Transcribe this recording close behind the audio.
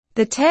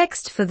The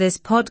text for this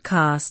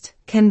podcast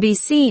can be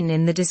seen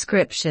in the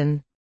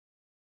description.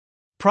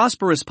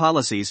 Prosperous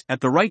policies at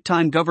the right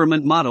time.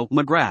 Government motto.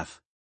 McGrath.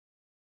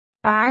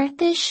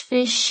 Beartais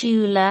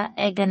Fisiúla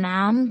ag an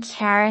am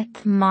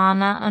ceart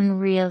mana an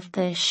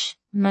rialtais,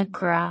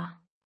 McGrath.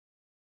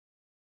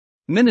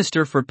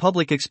 Minister for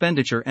Public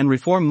Expenditure and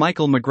Reform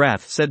Michael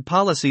McGrath said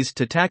policies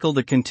to tackle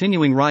the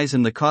continuing rise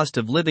in the cost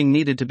of living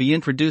needed to be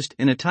introduced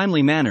in a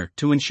timely manner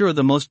to ensure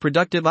the most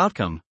productive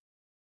outcome.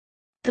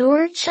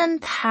 Dúirt an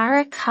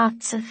Tara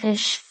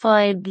Catsachis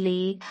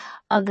Feiblí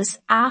agus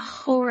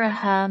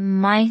achóirithe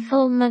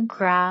Michael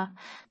McGrath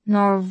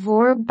nár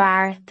mhór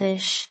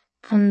beartais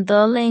chun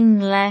dul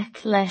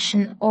leis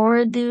an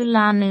oireadú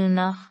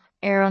leanúnach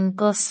an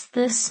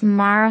gcustas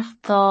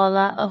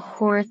marachtála a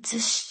thabhairt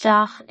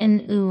isteach in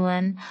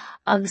Uainn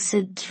agus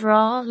I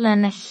dtrá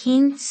lena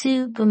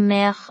chinntiú go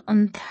mbeadh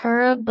an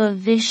tuirbe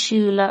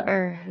visisiúla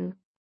orthu.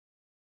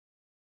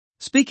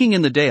 Speaking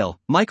in the Dáil,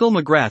 Michael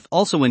McGrath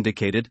also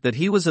indicated that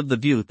he was of the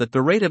view that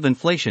the rate of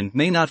inflation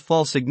may not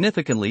fall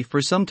significantly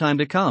for some time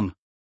to come.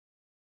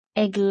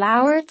 Ag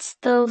labhairt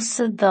dó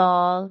sa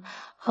Dáil,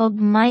 thug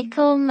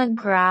Michael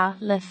McGrath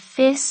le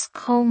fios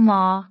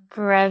chomh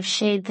go raibh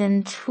sé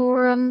den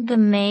tuairim go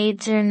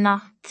méidir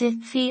nach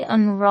dtitfí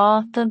an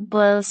ráta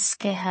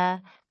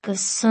builscithe go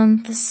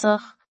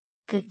suntasach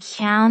go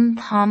ceann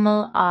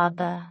tamil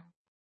ada.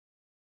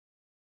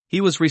 He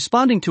was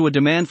responding to a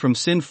demand from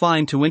Sinn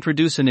Féin to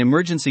introduce an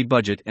emergency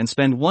budget and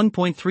spend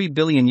 €1.3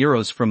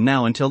 billion from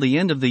now until the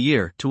end of the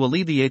year to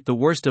alleviate the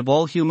worst of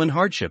all human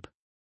hardship.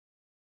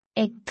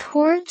 Ag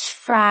tabhairt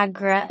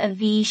freagra a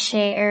bhí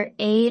sé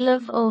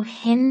éilimh ó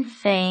Sinn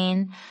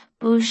Féin,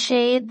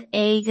 b'fhéad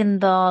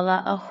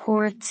éigeandála a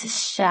thabhairt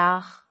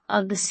isteach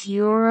agus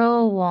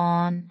euro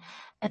amháin,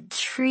 a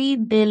 3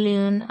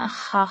 billiún a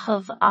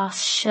chaitheamh as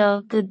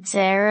seo go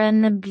deireadh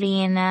na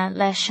bliana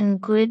leis an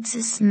gcuid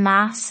is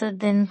measa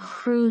den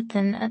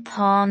chrútain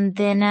atá an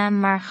duine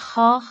mar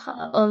chach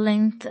a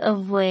uilingt a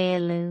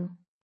bhfuilú.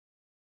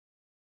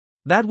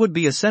 That would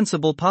be a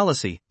sensible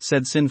policy,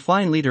 said Sinn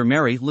Féin leader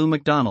Mary Lou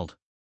McDonald.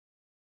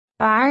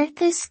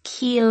 Beartas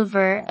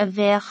ciallmhar a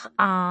bheadh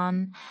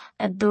ann,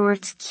 a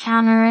dúirt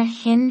ceannaire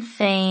Sinn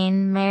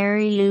Féin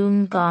Mary Lou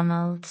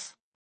McDonald.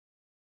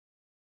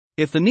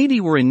 If the needy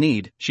were in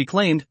need, she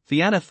claimed,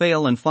 Fianna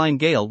Fáil and Fine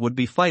Gael would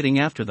be fighting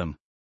after them.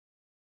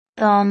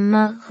 Tá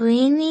mo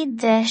dhaoine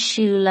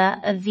deisiúla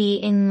a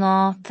bhí I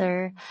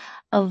ngáitir,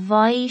 a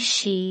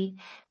bhaidhsí,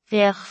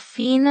 bheadh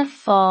Fianna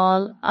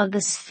Fáil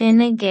agus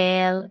Fine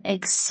Gael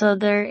ag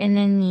sudar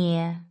ina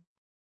ndiaidh.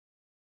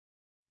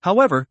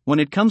 However, when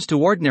it comes to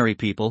ordinary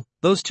people,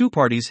 those two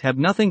parties have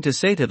nothing to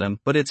say to them,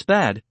 but it's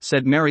bad,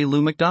 said Mary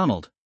Lou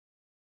McDonald.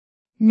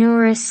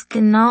 Nuair is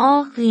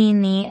gná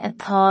dhaoine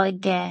atá I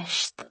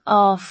gceist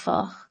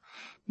áfach,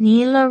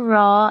 níl a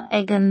rá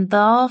ag an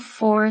dá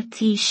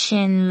phortaí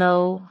sin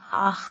leo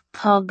ach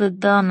tá go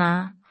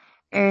dona,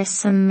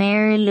 sa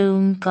Mary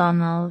Lou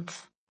McDonald.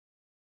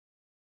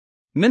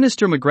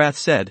 Minister McGrath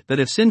said that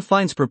if Sinn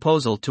Féin's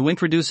proposal to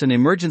introduce an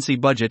emergency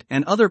budget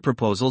and other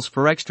proposals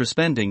for extra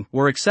spending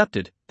were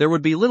accepted, there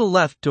would be little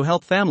left to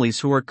help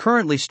families who are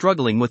currently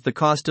struggling with the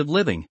cost of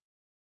living.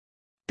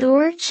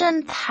 Dúirt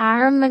an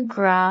Tara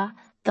McGrath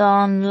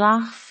dá an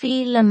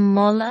leachfaí le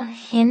mulla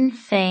Sinn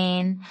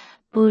Féin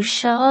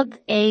b'fhéad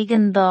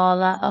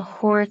éigeandála a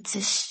thabhairt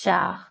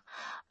isteach,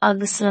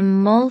 agus le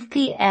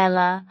moltaí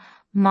eile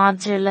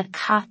maidir le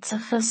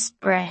catachas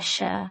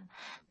breise,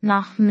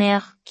 nach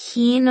mbeadh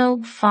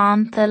cineóg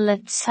fanta le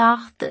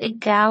teacht I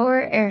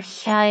gcabhair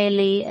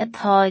chealaí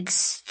atá ag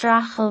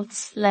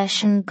strachailt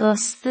leis an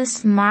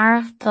gcustas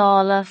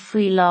marachtála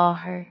faoi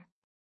láthair.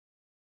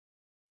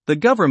 The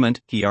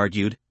government, he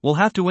argued, will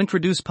have to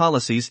introduce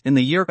policies in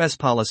the Year S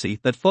policy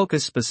that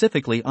focus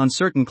specifically on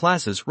certain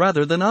classes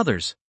rather than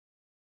others.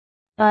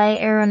 By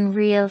an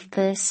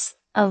rialtas,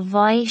 a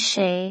bhaidh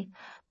sé,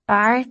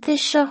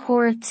 beartais a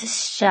thabhairt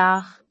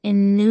isteach I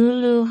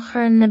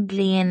nDúlúchar na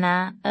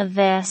bliana a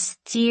bheith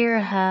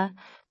stíortha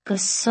go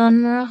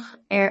sonrach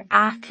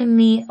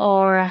aicimí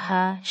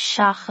áirithe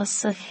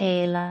seachas a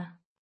chéile.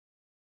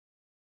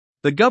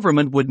 The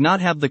government would not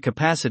have the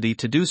capacity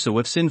to do so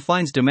if Sinn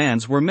Féin's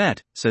demands were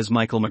met, says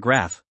Michael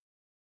McGrath.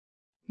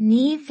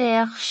 Ní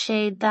bheadh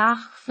sé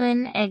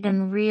dachfainn ag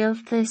an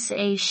rialtas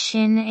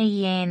sin a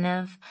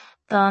dhéanamh,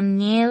 dá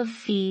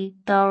nGaelfaí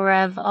dá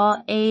raibh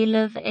á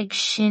éilimh ag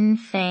Sinn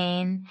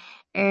Féin,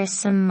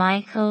 sa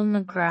Michael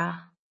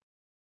McGrath.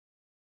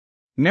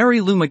 Mary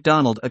Lou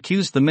McDonald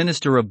accused the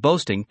minister of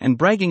boasting and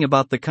bragging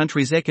about the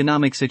country's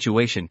economic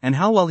situation and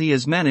how well he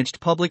has managed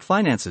public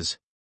finances.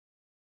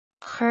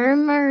 Chur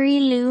Mary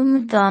Lou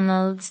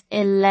McDonald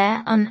I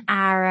le an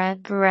ara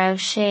go raibh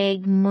sé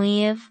ag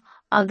maíomh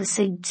agus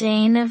ag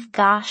déanamh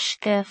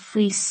gaisce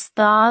faoi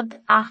stád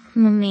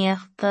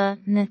eacnamaíochta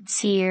na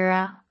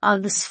tíre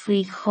agus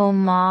faoi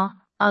chomh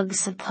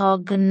agus atá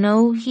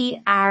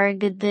gnóthaí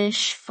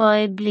airgeadais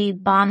fhoiblí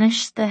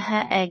bainistethe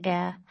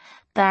aige,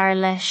 dar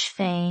leis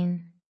féin.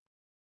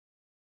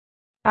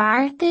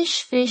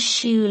 Beartais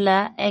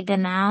Fisiúla ag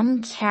an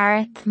am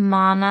ceart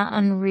mana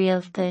an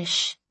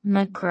rialtais,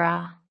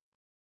 McGrath.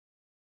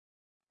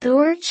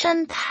 Dúirt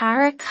an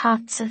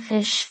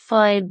Tairceachtais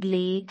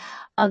Phoiblí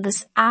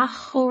agus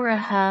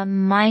achomhairthe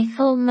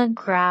Michael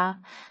McGrath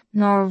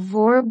nár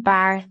mhór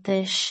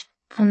beartais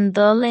chun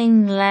dul i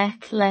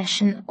ngleic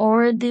leis an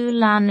oireadú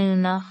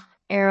leanúnach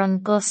an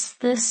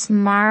gcostas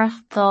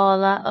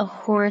marachtála a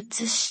thabhairt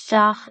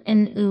isteach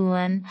in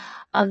Uainn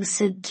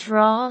agus I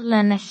dtrá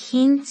lena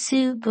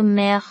chinntiú go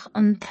mbeadh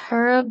an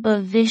toradh ba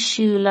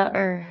mhisiúla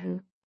orthu.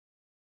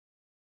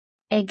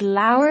 Ag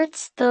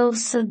labhairt dó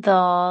sa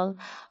dál,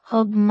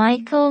 thug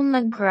Michael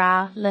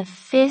McGrath le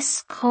fios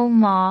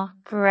chomh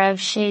go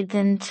raibh sé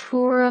den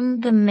tuairim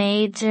go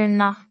méidir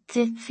nach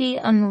dtitfí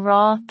an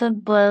ráta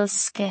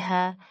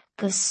builscithe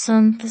go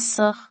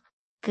suntasach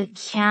go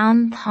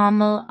ceann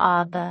tamall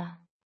ada.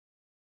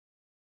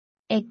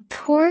 Ag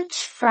tabhairt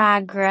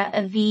freagra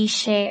a bhí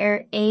sé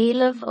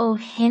éilimh ó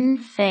Sinn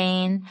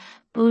Féin,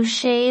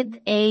 buasaid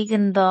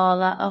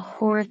éigeandála a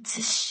thabhairt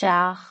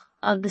isteach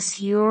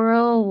agus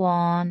euro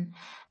amháin,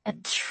 a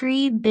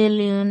 3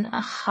 billiún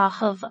a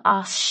chaitheamh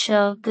as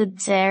seo go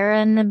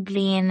deireadh na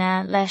bliana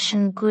leis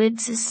an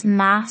gcuid is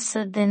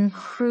measa den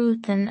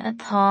chrútain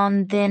atá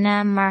an duine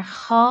mar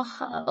chach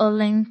a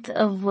uilingt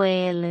a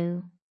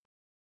mhaolú.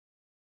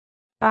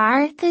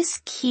 Beart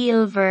is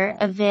ciallmhar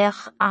a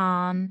bheadh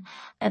ann,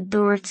 a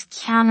dúirt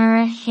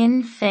ceannaire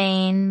Sinn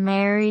Féin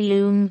Mary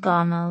Lou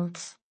McDonald.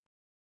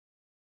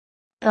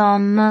 Dá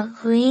na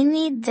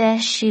dhaoine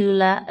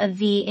deisiúla a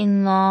bhí i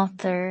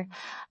ngáitir,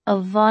 a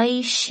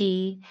bhaidh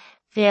sí,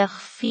 bheadh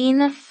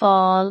Fianna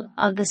Fáil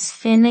agus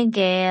Fine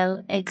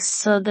Gael ag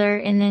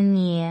sudar ina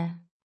ndiaidh.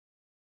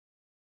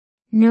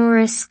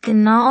 Nuair is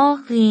gná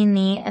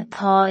dhaoine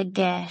atá i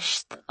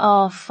gceist,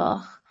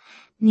 áfach,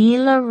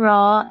 níl a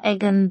rá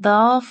ag an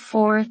dá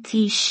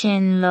phórtaí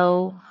sin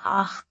leo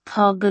ach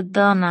tá go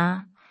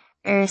dona,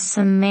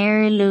 sa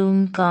Mary Lou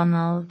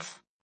McDonald.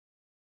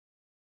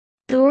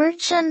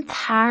 Dúirt an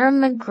Tara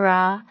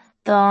McGrath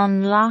dá an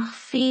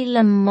leachfaí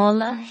le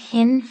mula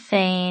Sinn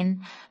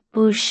Féin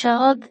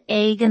buasaid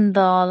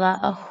éigeandála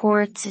a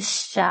thabhairt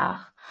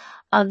isteach,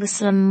 agus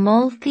le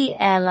moltaí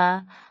eile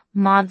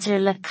maidir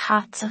le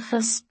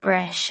catachas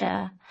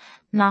breise,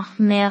 nach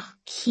mbeadh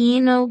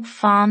cineóg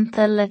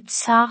fanta le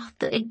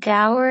teacht I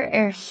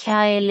gcabhair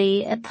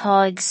chealaí atá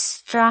ag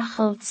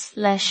strachailt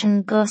leis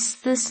an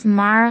gcostas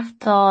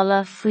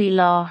marachtála faoi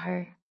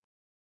láthair.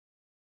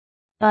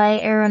 Ba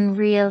an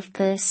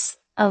rialtas,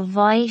 a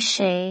bhaidh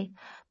sé,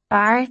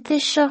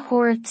 beartais a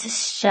thabhairt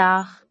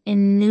isteach I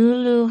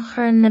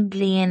nDúlúchar na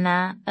bliana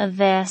a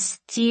bheith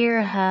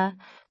tíortha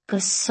go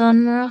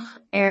sonrach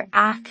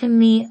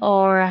aicimí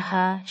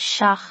áirithe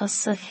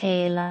seachas a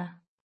chéile.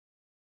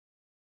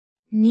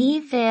 Ní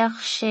bheadh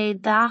sé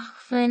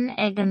dacmhainn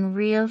ag an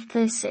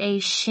rialtas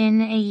é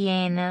sin a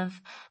dhéanamh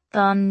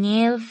dá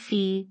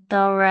nGaelfaí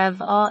dá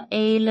raibh á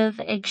éilimh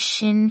ag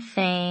Sinn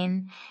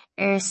Féin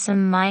sa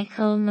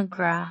Michael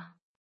McGrath.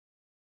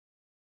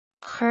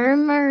 Chuir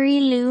Mary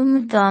Lou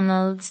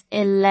McDonald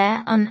I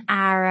le an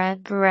aire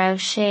go raibh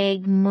sé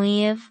ag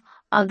maíomh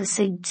agus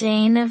ag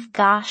déanamh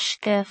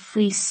gaisce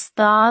faoi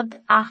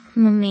stad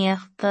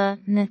eacnamaíochta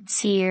na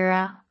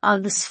tíre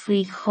agus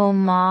faoi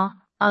chomh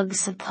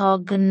agus atá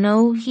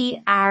gnóthaí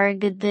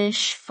airgeadais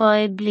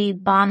Phoiblí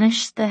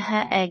bainistíocha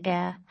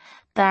aige,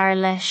 dar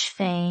leis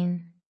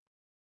féin.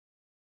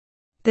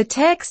 The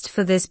text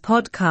for this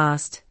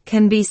podcast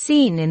can be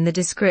seen in the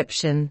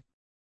description.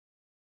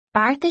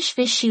 Beartais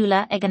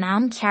mhisiúla ag an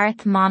am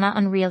ceart mana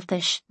an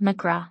rialtas,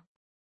 McGrath.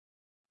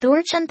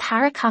 Dúirt an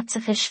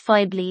Tairceachtais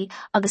Phoiblí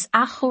agus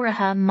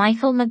achomhairthe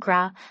Michael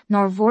McGrath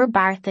nár mhór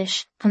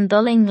beartais chun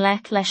dul i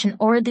ngleic leis an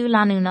oireadú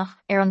leanúnach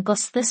an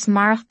gcostas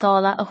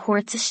marachtála a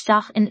thabhairt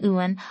isteach in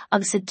Uainn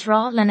agus I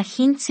dtrá lena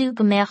chinntiú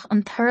go mbeadh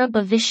an toradh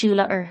ba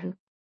mhisiúla orthu.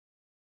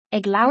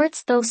 Ag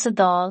labhairt dó sa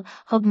dál,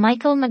 thug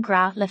Michael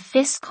McGrath le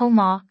fios chomh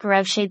go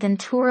raibh sé den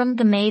tuairim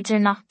go méidir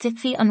nach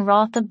dtitfí an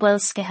ráta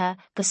builscithe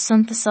go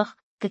suntasach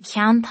go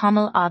ceann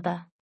tamall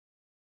ada.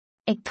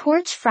 Ag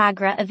tabhairt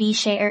freagra a bhí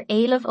sé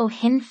éilimh ó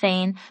Sinn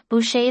Féin,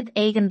 buasaid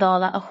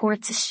éigeandála a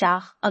thabhairt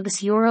isteach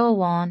agus euro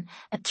amháin,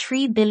 a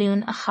 3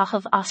 billiún a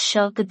chaitheamh as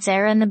seo go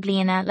deireadh na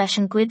bliana leis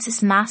an gcuid is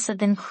measa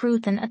den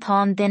chrútain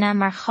atá an duine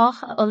mar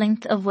chach a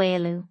uilingt a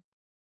mhaolú.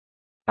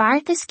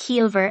 Beart is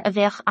ciallmhar a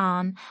bheadh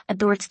ann, a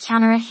dúirt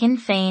ceannaire Sinn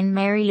Féin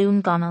Mary Lou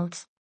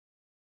McDonald.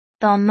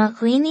 Dá na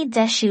dhaoine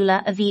deisiúla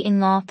a bhí i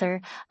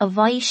ngáitir, a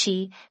bhaidh sí,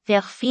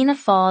 bheadh Fianna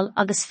Fáil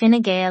agus Fine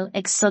Gael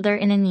ag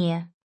sudar ina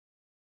ndiaidh.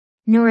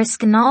 Nuair is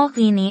gná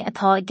dhaoine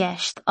atá i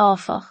gceist,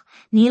 áfach,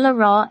 níl a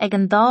rá ag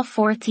an dá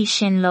phórtaí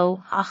sin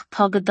leo ach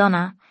tá go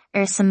dona,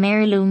 sa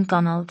Mary Lou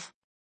McDonald.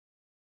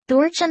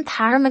 Dúirt an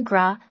Tara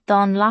McGrath dá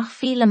an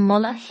leachfaí le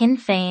mula Sinn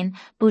Féin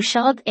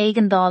buasaid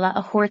éigeandála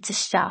a thabhairt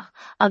isteach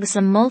agus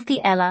le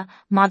moltaí eile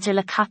maidir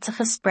le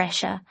catachas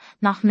breise,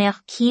 nach mbeadh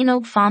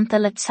cineóg fanta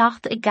le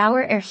teacht I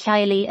gcabhair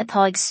chealaí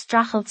atá ag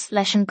strachailt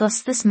leis an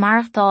gcostas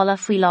marachtála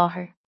faoi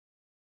láthair.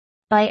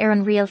 Ba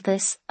an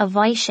rialtas, a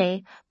bhaidh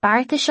sé,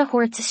 beartais a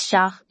thabhairt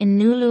isteach I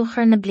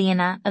nDúlúchar na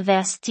bliana a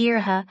bheith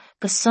tíortha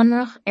go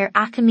sonrach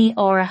aicimí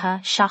áirithe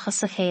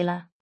seachas a chéile.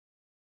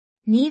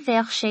 Ní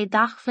bheadh sé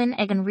dachmhainn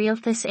ag an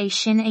rialtas é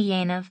sin a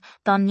dhéanamh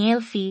dá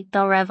néalfaí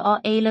dá raibh á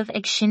éileamh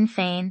ag Sinn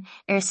Féin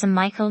sa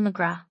Michael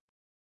McGrath.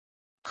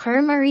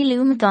 Chuir Murray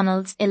Lou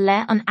MacDonald I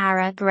le an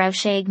ara go raibh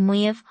sé ag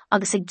maíomh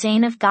agus ag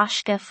déanamh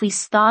gaisce faoi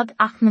stad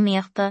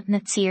eacnamaíochta na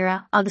tíre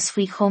agus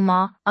faoi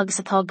chomá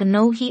agus atá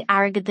gnóthaí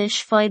airgeadais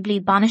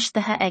fóiblí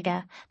bainistíocha aige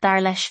dar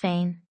leis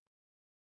féin.